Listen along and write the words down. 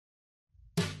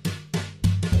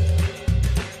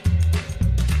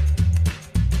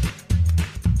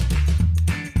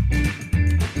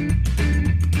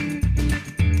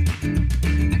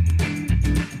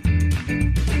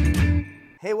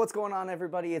what's going on,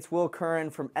 everybody? It's Will Curran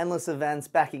from Endless Events,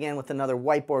 back again with another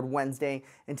Whiteboard Wednesday.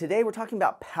 And today we're talking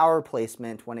about power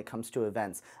placement when it comes to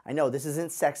events. I know this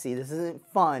isn't sexy, this isn't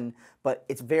fun, but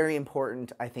it's very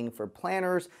important, I think, for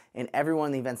planners and everyone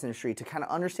in the events industry to kind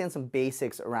of understand some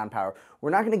basics around power.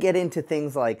 We're not going to get into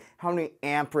things like how many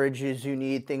amperages you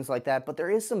need, things like that, but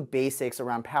there is some basics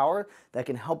around power that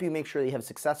can help you make sure that you have a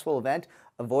successful event,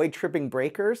 avoid tripping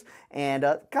breakers, and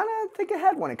kind of think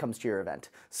ahead when it comes to your event.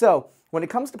 So when it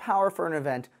comes to power for an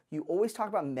event, you always talk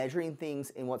about measuring things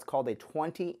in what's called a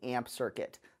 20 amp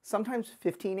circuit. Sometimes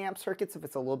 15 amp circuits if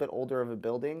it's a little bit older of a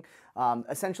building.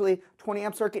 Essentially, 20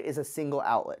 amp circuit is a single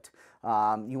outlet.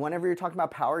 Whenever you're talking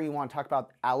about power, you want to talk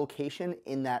about allocation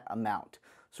in that amount.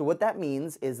 So what that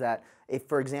means is that if,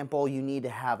 for example, you need to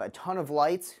have a ton of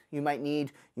lights, you might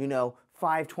need,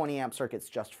 5 20 amp circuits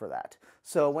just for that.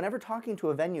 So whenever talking to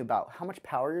a venue about how much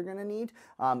power you're going to need,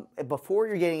 before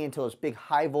you're getting into those big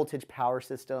high voltage power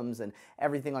systems and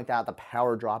everything like that, the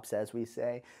power drops as we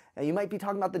say, you might be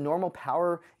talking about the normal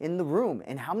power in the room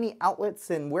and how many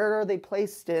outlets and where are they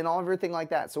placed and everything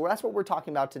like that. So that's what we're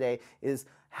talking about today, is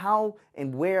how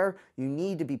and where you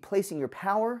need to be placing your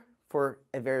power for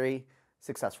a very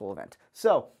successful event.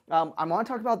 So I want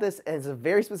to talk about this as a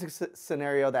very specific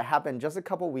scenario that happened just a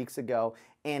couple weeks ago,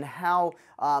 and how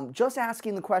just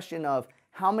asking the question of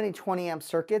how many 20 amp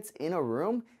circuits in a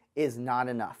room is not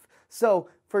enough. So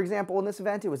for example, in this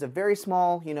event, it was a very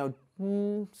small,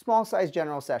 small size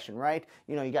general session, right?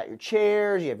 You got your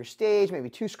chairs, you have your stage, maybe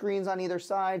 2 screens on either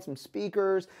side, some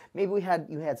speakers. Maybe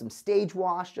you had some stage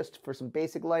wash just for some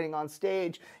basic lighting on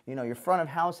stage, your front of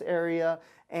house area.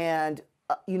 And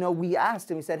we asked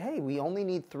and we said, hey, we only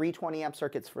need 3 20 amp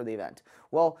circuits for the event.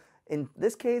 Well, in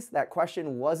this case, that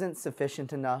question wasn't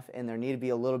sufficient enough, and there needed to be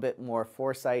a little bit more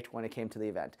foresight when it came to the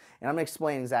event. And I'm going to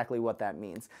explain exactly what that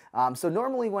means. So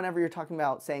normally, whenever you're talking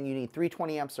about saying you need 3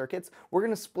 20 amp circuits, we're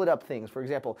going to split up things. For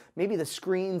example, maybe the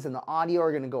screens and the audio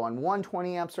are going to go on one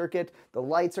 20 amp circuit, the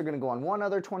lights are going to go on one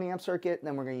other 20 amp circuit, and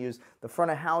then we're going to use the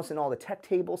front of house and all the tech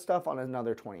table stuff on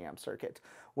another 20 amp circuit.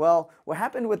 Well, what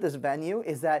happened with this venue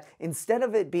is that instead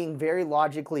of it being very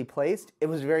logically placed, it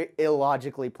was very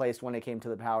illogically placed when it came to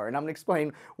the power. And I'm going to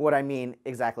explain what I mean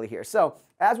exactly here. So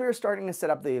as we were starting to set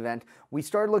up the event, we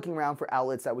started looking around for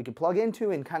outlets that we could plug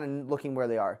into and kind of looking where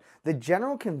they are. The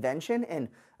general convention, and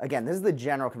again, this is the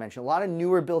general convention. A lot of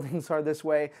newer buildings are this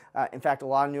way. In fact, a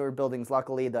lot of newer buildings,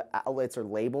 luckily, the outlets are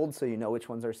labeled so you know which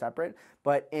ones are separate.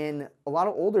 But in a lot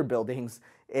of older buildings,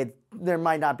 there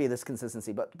might not be this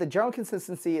consistency. But the general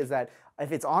consistency is that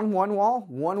if it's on one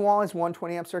wall is one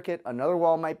 20 amp circuit, another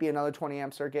wall might be another 20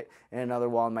 amp circuit, and another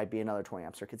wall might be another 20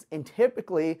 amp circuits. And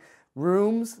typically,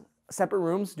 separate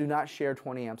rooms do not share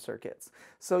 20 amp circuits.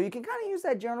 So you can kind of use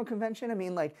that general convention. I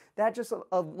mean, like, that just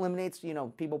eliminates,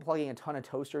 people plugging a ton of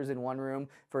toasters in one room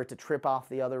for it to trip off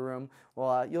the other room.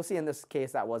 Well, you'll see in this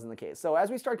case that wasn't the case. So as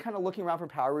we started kind of looking around for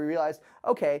power, we realized,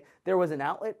 okay, there was an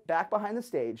outlet back behind the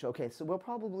stage. Okay, so we'll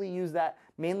probably use that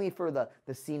mainly for the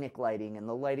scenic lighting and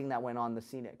the lighting that went on the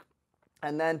scenic.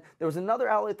 And then there was another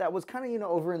outlet that was kind of,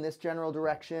 over in this general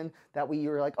direction that we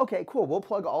were like, okay, cool, we'll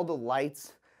plug all the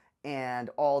lights and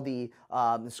all the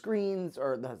screens,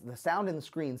 or the sound and the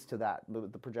screens to that,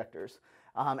 the projectors.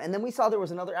 And then we saw there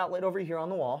was another outlet over here on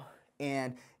the wall,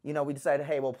 and we decided,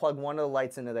 hey, we'll plug one of the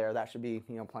lights into there. That should be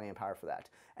plenty of power for that.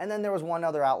 And then there was one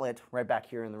other outlet right back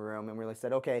here in the room, and we really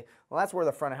said, okay, well, that's where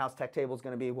the front of house tech table is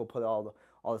going to be. We'll put all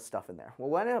the stuff in there.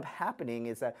 Well, what ended up happening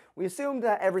is that we assumed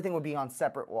that everything would be on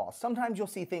separate walls. Sometimes you'll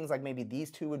see things like maybe these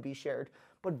two would be shared,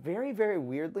 but very, very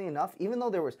weirdly enough, even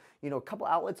though there was, a couple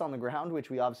outlets on the ground,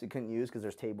 which we obviously couldn't use because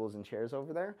there's tables and chairs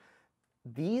over there,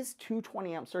 these 2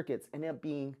 20 amp circuits ended up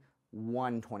being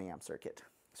one 20 amp circuit.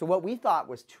 So what we thought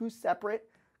was 2 separate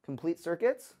complete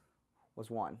circuits was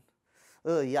one.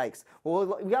 Ugh, yikes.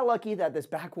 Well, we got lucky that this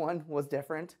back one was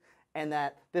different and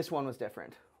that this one was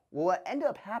different. Well, what ended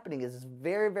up happening is this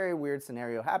very, very weird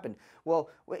scenario happened. Well,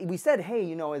 we said,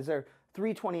 hey, is there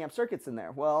 3 20 amp circuits in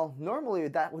there? Well, normally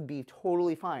that would be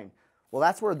totally fine. Well,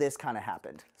 that's where this kind of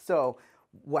happened. So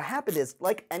what happened is,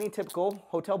 like any typical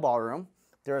hotel ballroom,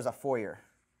 there is a foyer.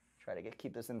 Try to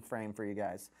keep this in frame for you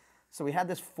guys. So we had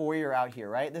this foyer out here,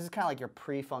 right? This is kind of like your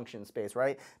pre-function space,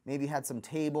 right? Maybe you had some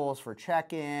tables for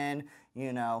check-in,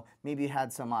 maybe you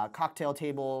had some cocktail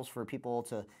tables for people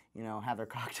to, have their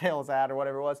cocktails at or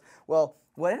whatever it was. Well,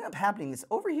 what ended up happening is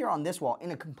over here on this wall,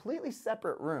 in a completely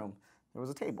separate room, there was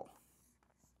a table.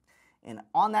 And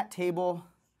on that table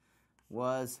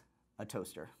was a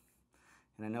toaster.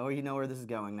 And I know you know where this is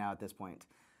going now at this point.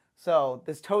 So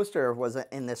this toaster was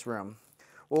in this room.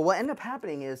 Well, what ended up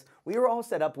happening is we were all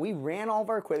set up. We ran all of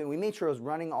our equipment. We made sure it was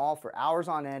running all for hours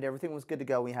on end. Everything was good to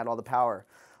go. We had all the power.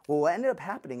 Well, what ended up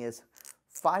happening is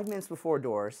 5 minutes before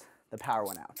doors, the power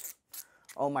went out.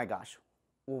 Oh my gosh.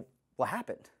 Well, what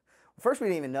happened? First, we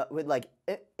didn't even know,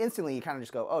 instantly you kind of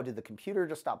just go, oh, did the computer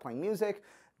just stop playing music?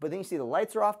 But then you see the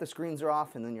lights are off, the screens are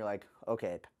off, and then you're like,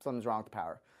 okay, something's wrong with the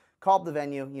power. Call up the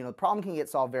venue, the problem can get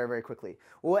solved very, very quickly.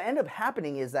 Well, what ended up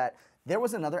happening is that there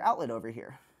was another outlet over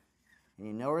here. And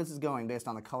you know where this is going based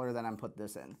on the color that I'm put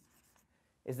this in.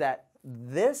 Is that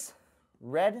this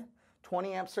red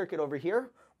 20 amp circuit over here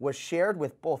was shared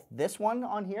with both this one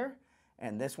on here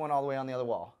and this one all the way on the other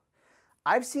wall.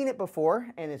 I've seen it before,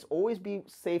 and it's always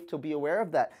safe to be aware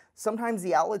of that sometimes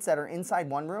the outlets that are inside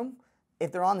one room,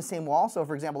 if they're on the same wall, so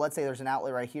for example, let's say there's an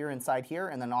outlet right here inside here,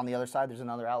 and then on the other side there's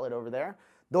another outlet over there,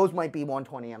 those might be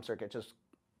 120 amp circuit, just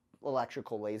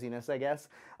electrical laziness, I guess.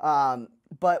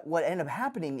 But what ended up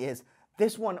happening is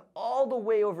this one all the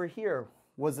way over here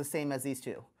was the same as these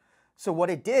two. So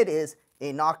what it did is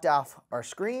it knocked off our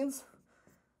screens,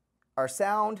 our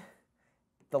sound,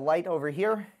 the light over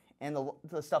here, and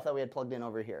the stuff that we had plugged in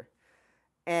over here.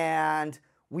 And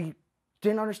we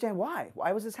didn't understand why.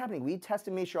 Why was this happening? We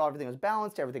tested, made sure everything was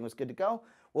balanced, everything was good to go.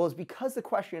 Well, it's because the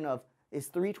question of, is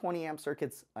 320 amp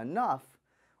circuits enough,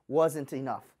 wasn't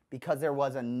enough, because there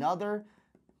was another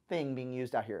thing being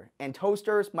used out here. And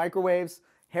toasters, microwaves,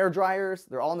 hair dryers,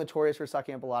 they're all notorious for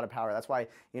sucking up a lot of power. That's why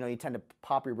you tend to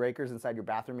pop your breakers inside your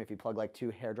bathroom if you plug like 2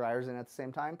 hair dryers in at the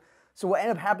same time. So what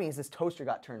ended up happening is this toaster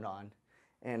got turned on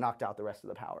and knocked out the rest of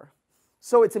the power.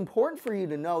 So it's important for you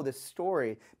to know this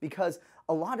story because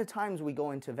a lot of times we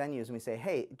go into venues and we say,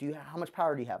 hey, how much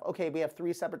power do you have? Okay, we have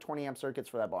 3 separate 20 amp circuits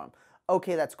for that bottom.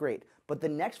 Okay, that's great. But the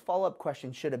next follow-up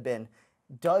question should have been,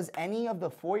 does any of the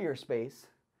foyer space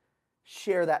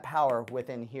share that power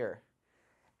within here?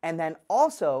 And then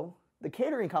also the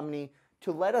catering company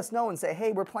to let us know and say,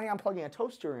 hey, we're planning on plugging a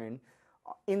toaster in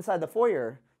inside the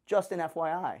foyer, just an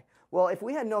FYI. Well, if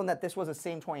we had known that this was the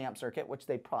same 20 amp circuit, which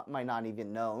they might not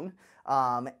even known,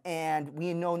 and we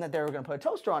had known that they were going to put a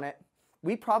toaster on it,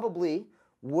 we probably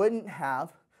would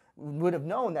have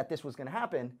known that this was going to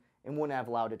happen and wouldn't have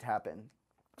allowed it to happen.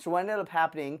 So what ended up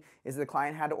happening is the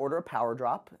client had to order a power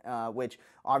drop, which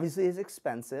obviously is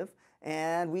expensive,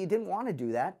 and we didn't want to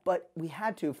do that, but we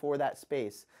had to for that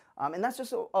space. And that's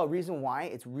just a reason why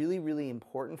it's really, really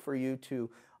important for you to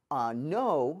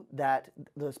know that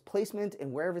the placement and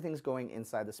where everything's going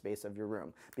inside the space of your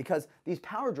room. Because these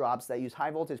power drops that use high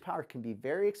voltage power can be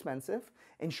very expensive,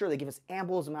 and sure, they give us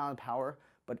ample amount of power,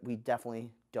 but we definitely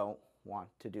don't want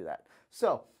to do that.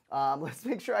 So let's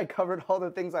make sure I covered all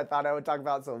the things I thought I would talk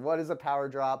about. So what is a power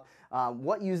drop?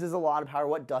 What uses a lot of power?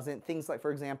 What doesn't? Things like,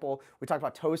 for example, we talked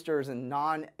about toasters and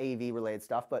non-AV related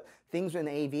stuff, but things in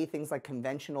AV, things like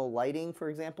conventional lighting, for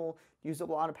example, use a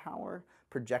lot of power.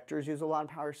 Projectors use a lot of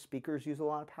power. Speakers use a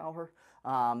lot of power.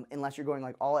 Unless you're going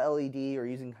like all LED or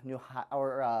using new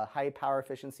high power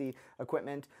efficiency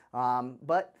equipment.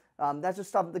 But that's just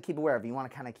stuff to keep aware of. You want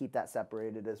to kind of keep that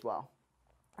separated as well.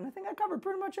 And I think I covered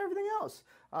pretty much everything else.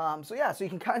 So yeah, so you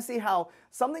can kind of see how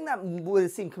something that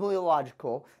would seem completely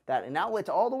illogical, that an outlet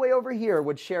all the way over here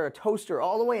would share a toaster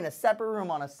all the way in a separate room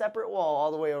on a separate wall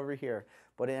all the way over here.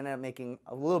 But it ended up making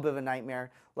a little bit of a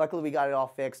nightmare. Luckily, we got it all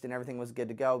fixed and everything was good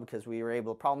to go because we were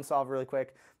able to problem solve really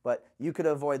quick. But you could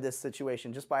avoid this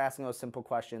situation just by asking those simple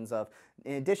questions of,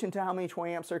 in addition to how many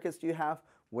 20 amp circuits do you have,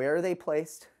 where are they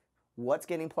placed, what's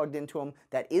getting plugged into them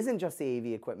that isn't just the AV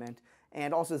equipment,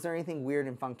 and also is there anything weird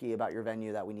and funky about your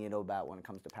venue that we need to know about when it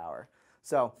comes to power.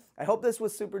 So I hope this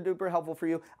was super duper helpful for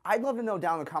you. I'd love to know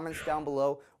down in the comments down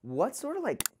below, what sort of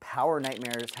like power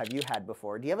nightmares have you had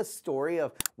before? Do you have a story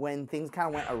of when things kind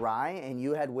of went awry and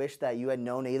you had wished that you had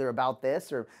known either about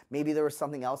this or maybe there was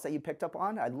something else that you picked up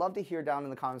on? I'd love to hear down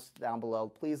in the comments down below.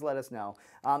 Please let us know.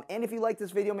 And if you like this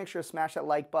video, make sure to smash that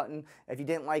like button. If you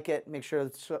didn't like it, make sure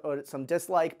to show some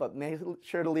dislike, but make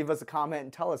sure to leave us a comment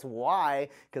and tell us why,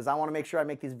 because I want to make sure I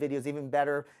make these videos even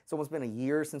better. It's almost been a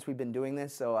year since we've been doing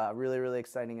this, so really, really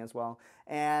exciting as well.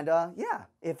 And yeah,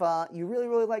 if you really,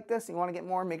 really like this and you want to get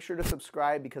more, make sure to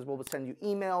subscribe because we'll send you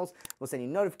emails, we'll send you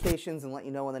notifications and let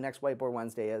you know when the next Whiteboard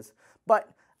Wednesday is. But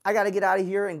I got to get out of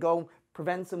here and go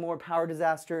prevent some more power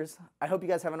disasters. I hope you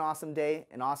guys have an awesome day,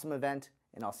 an awesome event,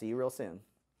 and I'll see you real soon.